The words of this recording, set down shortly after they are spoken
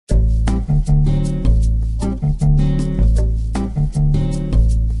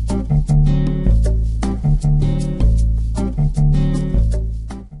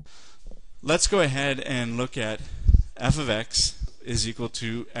Let's go ahead and look at f of x is equal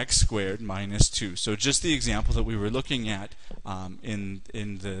to x squared minus 2. So just the example that we were looking at in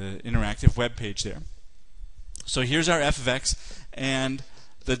the interactive web page there. So here's our f of x, and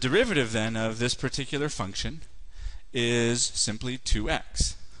the derivative then of this particular function is simply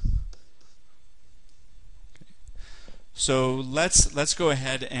 2x. Okay. So let's go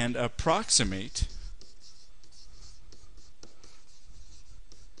ahead and approximate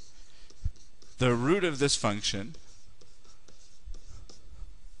the root of this function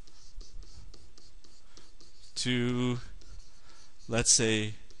to, let's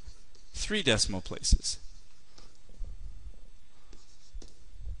say, 3 decimal places.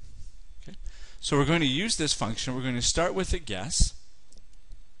 Okay. So we're going to use this function. We're going to start with a guess,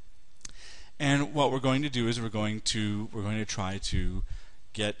 and what we're going to do is we're going to try to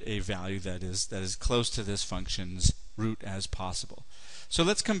get a value that is close to this function's root as possible. So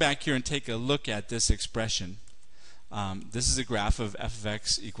let's come back here and take a look at this expression. This is a graph of f of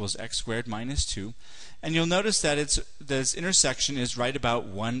x equals x squared minus 2, and you'll notice that this intersection is right about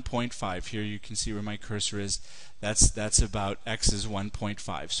 1.5. Here you can see where my cursor is. That's about x is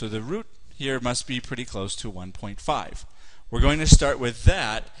 1.5. So the root here must be pretty close to 1.5. We're going to start with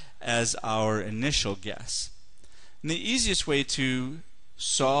that as our initial guess. And the easiest way to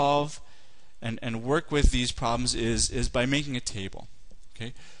solve and work with these problems is by making a table.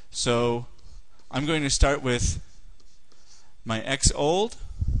 Okay, so I'm going to start with my x old.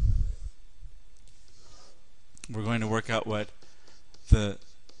 We're going to work out what the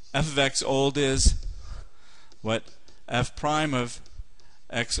f of x old is, what f prime of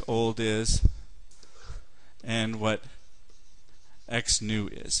x old is, and what x new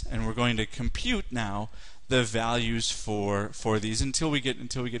is. And we're going to compute now the values for these until we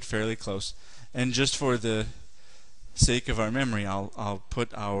get fairly close. And just for the sake of our memory, I'll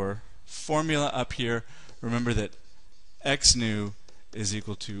put our formula up here. Remember that x new is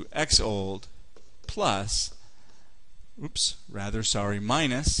equal to x old plus,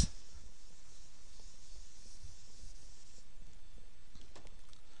 minus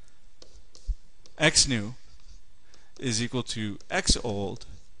x new is equal to x old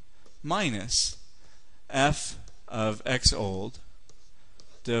minus f of x old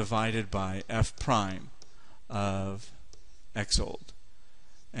divided by f prime of x old.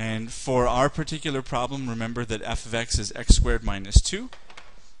 And for our particular problem, remember that f of x is x squared minus 2,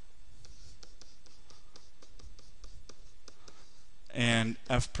 and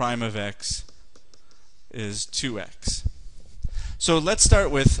f prime of x is 2x. So let's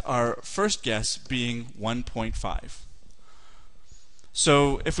start with our first guess being 1.5.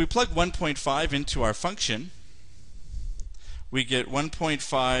 So if we plug 1.5 into our function, we get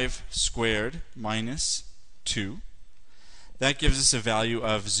 1.5 squared minus 2. That gives us a value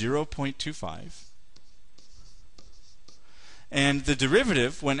of 0.25. And the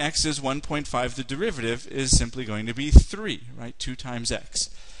derivative, when x is 1.5, the derivative is simply going to be 3, right? 2 times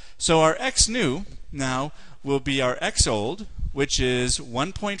x. So our x new now will be our x old, which is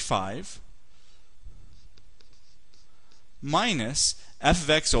 1.5, minus f of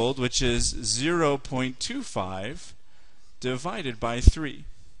x old, which is 0.25, divided by 3.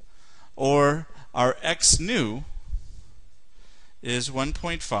 Or our x new is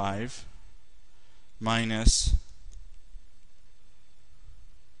 1.5 minus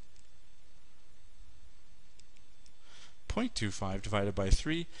 0.25 divided by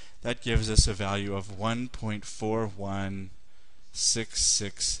 3. That gives us a value of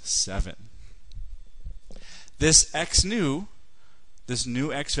 1.41667. This x new, this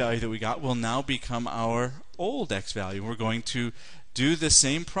new x value that we got, will now become our old x value. We're going to do the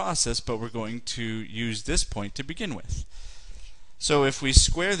same process, but we're going to use this point to begin with. So if we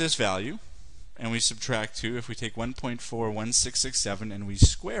square this value and we subtract 2, if we take 1.41667 and we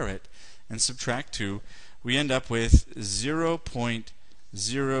square it and subtract 2, we end up with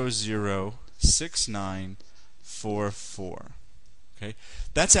 0.006944. Okay,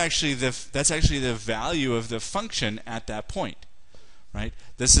 that's actually the value of the function at that point, right?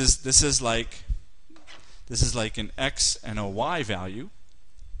 This is like an x and a y value,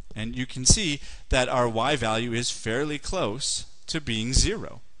 and you can see that our y value is fairly close to being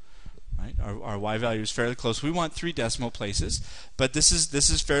 0. Right? Our y value is fairly close. We want 3 decimal places, but this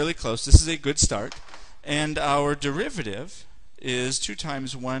is fairly close. This is a good start. And our derivative is 2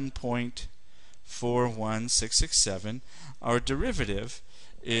 times 1.41667. Our derivative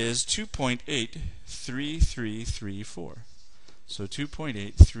is 2.83334. So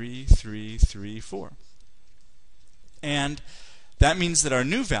 2.83334. And that means that our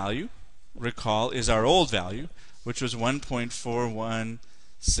new value, recall, is our old value, which was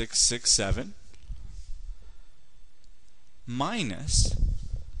 1.41667 minus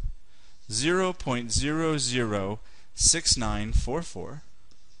 0.006944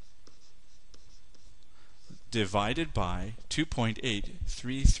 divided by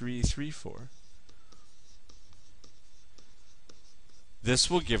 2.83334.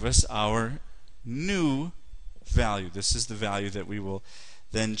 This will give us our new value. This is the value that we will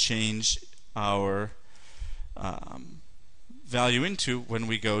then change our value into when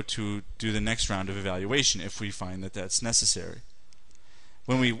we go to do the next round of evaluation, if we find that that's necessary.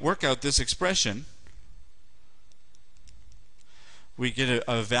 When we work out this expression, we get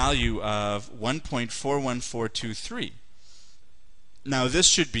a value of 1.41423. Now this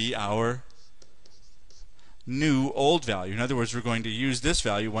should be our new old value. In other words, we're going to use this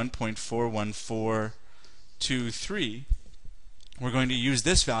value, 1.41423. We're going to use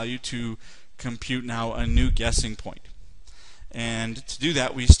this value to compute now a new guessing point. And to do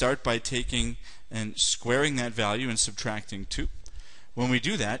that, we start by taking and squaring that value and subtracting 2. When we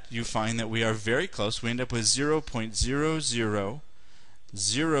do that, you find that we are very close. We end up with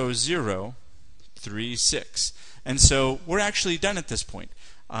 0.000036. And so we're actually done at this point.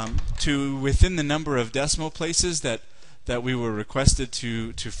 To within the number of decimal places that we were requested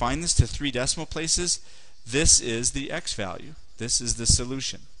to find this, to 3 decimal places, this is the x value. This is the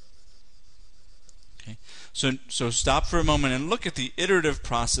solution. Okay. So stop for a moment and look at the iterative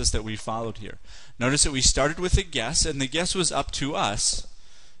process that we followed here. Notice that we started with a guess, and the guess was up to us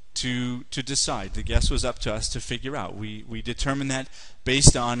to decide. The guess was up to us to figure out. We determined that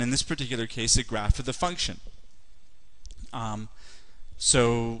based on, in this particular case, a graph of the function.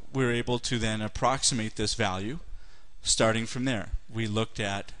 So we're able to then approximate this value starting from there. We looked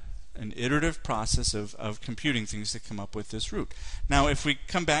at an iterative process of computing things to come up with this root. Now if we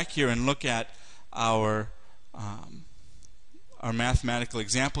come back here and look at our mathematical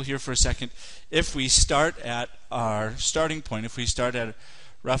example here for a second, if we start at our starting point, if we start at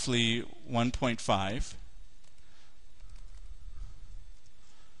roughly 1.5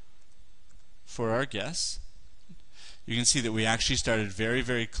 for our guess, you can see that we actually started very,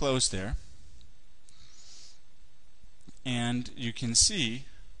 very close there. And you can see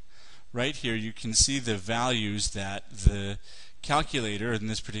right here, you can see the values that the calculator, in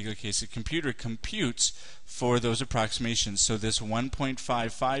this particular case the computer, computes for those approximations. So this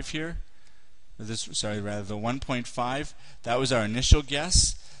 1.55 here, the 1.5, that was our initial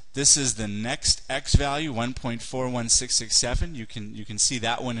guess. This is the next x value, 1.41667. You can see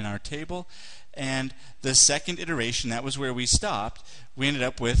that one in our table. And the second iteration, that was where we stopped, we ended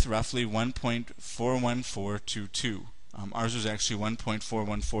up with roughly 1.41422. Ours was actually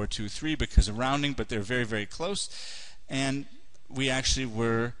 1.41423 because of rounding, but they're very, very close. And we actually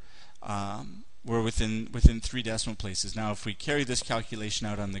were within 3 decimal places. Now, if we carry this calculation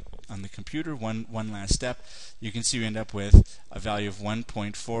out on the computer, one last step, you can see we end up with a value of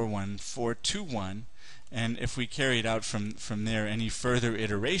 1.41421. And if we carry it out from there any further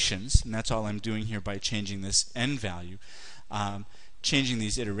iterations, and that's all I'm doing here by changing this n value, changing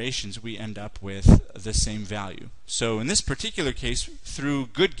these iterations, we end up with the same value. So in this particular case, through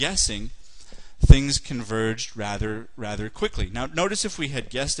good guessing, things converged rather quickly. Now notice if we had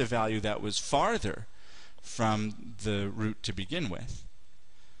guessed a value that was farther from the root to begin with,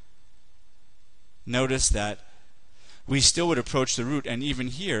 notice that we still would approach the root, and even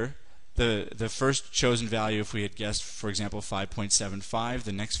here the first chosen value, if we had guessed, for example, 5.75,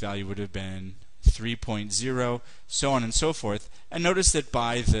 the next value would have been 3.0, so on and so forth. And notice that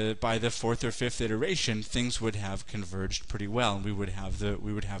by the 4th or 5th iteration, things would have converged pretty well, and we would have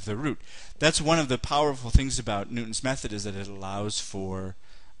the root. That's one of the powerful things about Newton's method, is that it allows for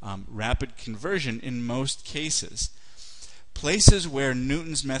rapid conversion in most cases. Places where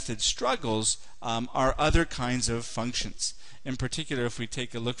Newton's method struggles are other kinds of functions. In particular, if we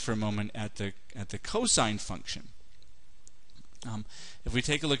take a look for a moment at the cosine function. If we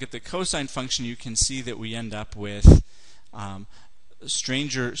take a look at the cosine function, you can see that we end up with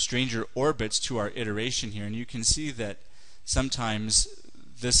stranger orbits to our iteration here, and you can see that sometimes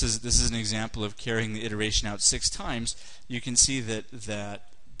this is an example of carrying the iteration out 6 times. You can see that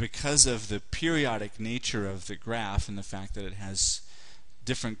because of the periodic nature of the graph and the fact that it has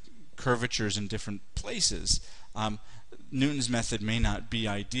different curvatures in different places, Newton's method may not be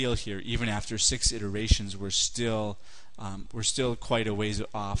ideal here. Even after 6 iterations, we're still quite a ways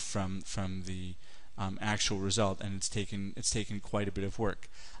off from the actual result, and it's taken quite a bit of work.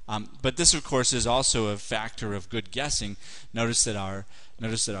 But this, of course, is also a factor of good guessing. Notice that our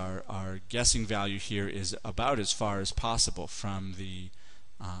guessing value here is about as far as possible from the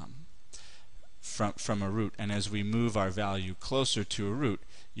from a root, and as we move our value closer to a root,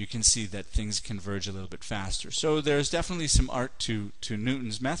 you can see that things converge a little bit faster. So there's definitely some art to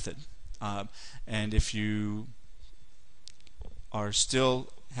Newton's method, and if you are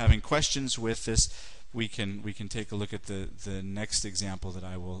still having questions with this, we can take a look at the next example that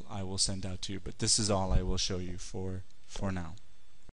I will send out to you. But this is all I will show you for now.